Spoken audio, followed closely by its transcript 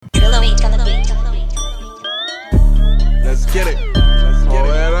get it. Pull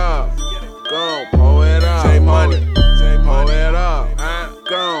it up. Go, pull it up. J Money. Pull it up.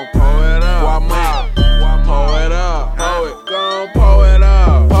 Go, pull it up. Why mob? Pull it up. Pull it. Go, pull it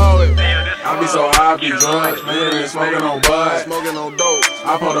up. Pull it. I be so high, I be drugs. Leaning and smoking on bud. Smoking on dope.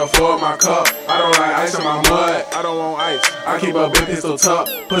 I pour the 4 in my cup. I don't like ice in my mud. I don't want ice. I keep a big pistol tuck.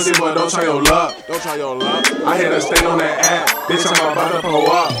 Pussy boy, don't try your luck. Don't try your luck. I hit a stain on that app. Bitch, I'm about to pull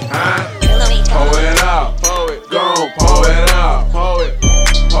up. Pull it up. Pull it. Go, pull it up. Pull it.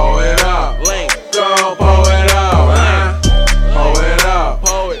 Pull it up. Link. Go, pull it up. Pull it up.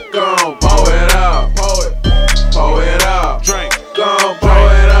 Pull it. Go, pull it up. Pull it. Pull it up. Drink. Go, pull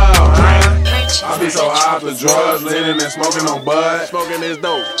it up. I be so high off the drugs, leaning and smoking on bud. Smoking this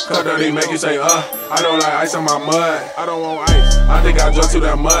dope. Cut dirty, make you say, I don't like ice on my mud. I don't want ice. I think I drunk too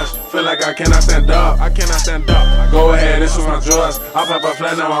that much. Feel like I cannot stand up. I cannot stand up. Go ahead, this was my drugs. I pop a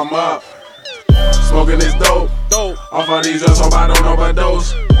flat, now I'm up. Smoking this dope. Off of these drugs, hope I don't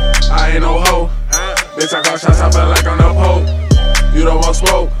overdose. I ain't no hoe. Bitch, I call shots, I feel like I'm the Pope. You don't want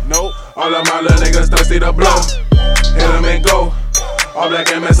smoke? Nope. All of my little niggas thirsty to blow. Hit them and go. All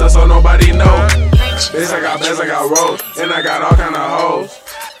black and mess up so nobody know. Bitch, I got beds, I got rolls, and I got all kind of hoes.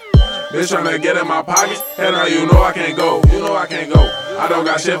 Bitch tryna get in my pockets, hell no, you know I can't go. You know I can't go. I don't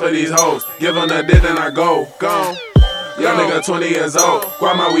got shit for these hoes. Give them the dick, then I go. Gone. Young nigga 20 years old.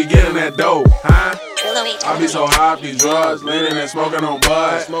 Grandma, we getting that dope, huh? I be so high off these drugs, leaning and smoking on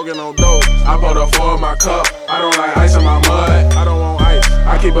bud. Smoking on dope. I pour the 4 in my cup. I don't like ice in my mud. I don't want ice.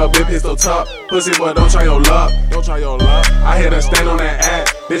 I keep a big pistol tuck. Pussy boy, don't try your luck. Don't try your luck. I hit a stain on that app.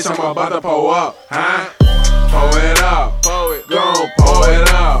 Bitch, I'm about to pull up, huh? Pull it up. Pull it. Go, pull it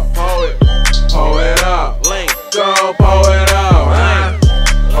up. Pull it. Pull it up. Link. Go, pull it up, huh?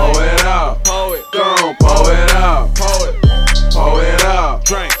 Pull it up. Pull it. Go, pull it up. Pull it. Pull it up.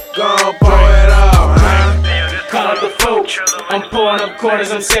 Drink. Go, pull it up, huh? Call up the folk. I'm pouring up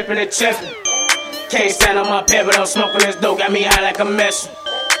quarters, I'm sipping and chipping. Can't stand on my pet, but I'm smoking this dope, got me high like a mess.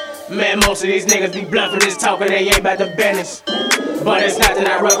 Man, most of these niggas be bluffing this talking, they ain't about the business. But it's not that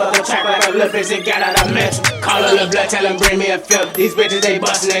I rub up the track like a little bitch that got out of mental. Call up the blood, tell them bring me a filth. These bitches, they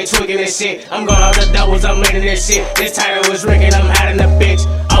bustin', they tweaking this shit. I'm going off the doubles, I'm leaning this shit. This title was ringing, I'm hiding the bitch.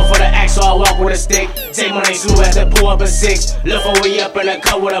 Out for the axe, so I walk with a stick. Take money slew as to pull up a 6. Look for we up in the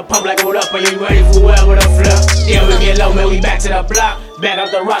cut with a pump like hold up, and you ready for whoever the flip. Yeah, we get low, man, we back to the block. Back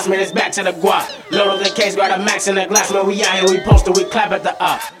up the rocks, man, it's back to the guap. Load up the case, got a max in the glass, man, we out here, we posted, we clap at the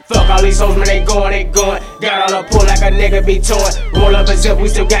up. Fuck all these hoes, man, they going, they going. Got on the pool like a nigga be torn. Roll up a zip, we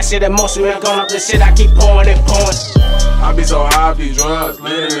still got shit in motion, we ain't going up the shit, I keep pouring and pouring. I be so high off these drugs,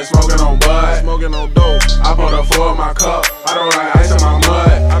 leaning and smoking on bud. Smoking on dope. I pour the 4 in my cup. I don't like ice in my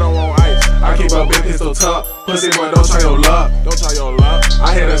mud. I don't want ice. I keep a big pistol tuck. Pussy boy, don't try your luck. Don't try your luck.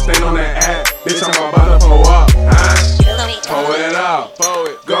 I hit a stain on that app. Bitch, I'm about to pull up, huh? Pull it up. Pull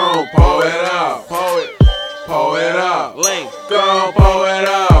it. Go, pull it up. Pull it. Pull it up. Link. Go, pull it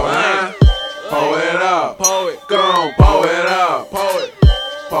up, huh? Pull it up. Pull it. Go, pull it up. Pull it.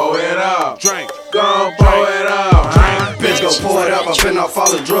 Pull it up. Drink. Go, pull it up, huh? Bitch, go pull it up, I've been off all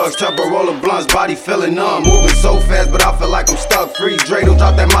the drugs. Turbo roller blunts, body feeling numb. Moving so fast, but I feel like I'm stuck. Free Dreidel,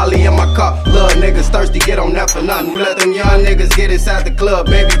 drop that molly in my cup. Little niggas thirsty, get on that for nothing. Let them young niggas get inside the club.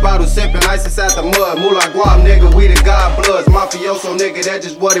 Baby bottle sipping, ice inside the mud. MuLaGoDStuffy, nigga, we the god bloods. Mafioso, nigga, that's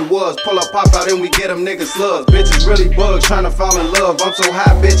just what it was. Pull up, pop out, and we get them niggas slugs. Bitches really bugs, trying to fall in love. I'm so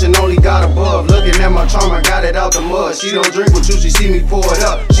high, bitch, and only got above. Looking at my charm, I got it out the mud. She don't drink with you, she see me pour it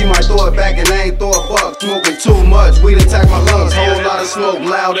up. She might throw it back and I ain't throw a buck. Smoking too much, weed attack my lungs. Whole lot of smoke,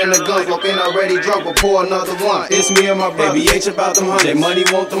 loud in the guns. Looking already drunk, but pour another one. It's me and my brother, BH about them hundreds. They money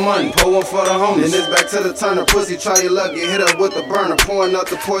want the money, pour one for the homies. Then it's back to the turner, pussy, try your luck. Get hit up with the burner, pouring up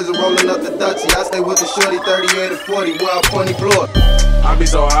the poison, rolling up the Dutchie. I stay with the shorty, 38 or 40, wild pony blood. I be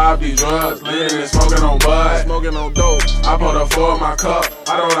so high off these drugs, leaning and smoking on bud. Smoking on dope. I pour the 4 in my cup.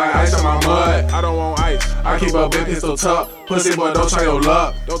 I don't like ice in my mud. I don't want ice. I keep a big pistol tuck. Pussy boy, don't try your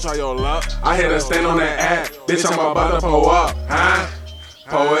luck. Don't try your luck. I hit a stain on that app. Bitch, I'm about to pull up, huh?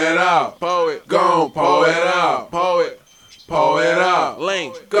 Pull it up. Pull it. Go, pull it up. Pull it. Pull it up.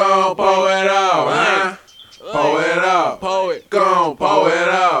 Link. Go, pull it up, huh? Pull it up. Pull it. Go, pull it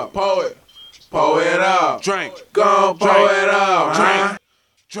up. Pull it. Pull it up. Drink. Go, pull it up, huh?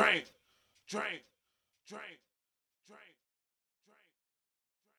 Drink. Drink.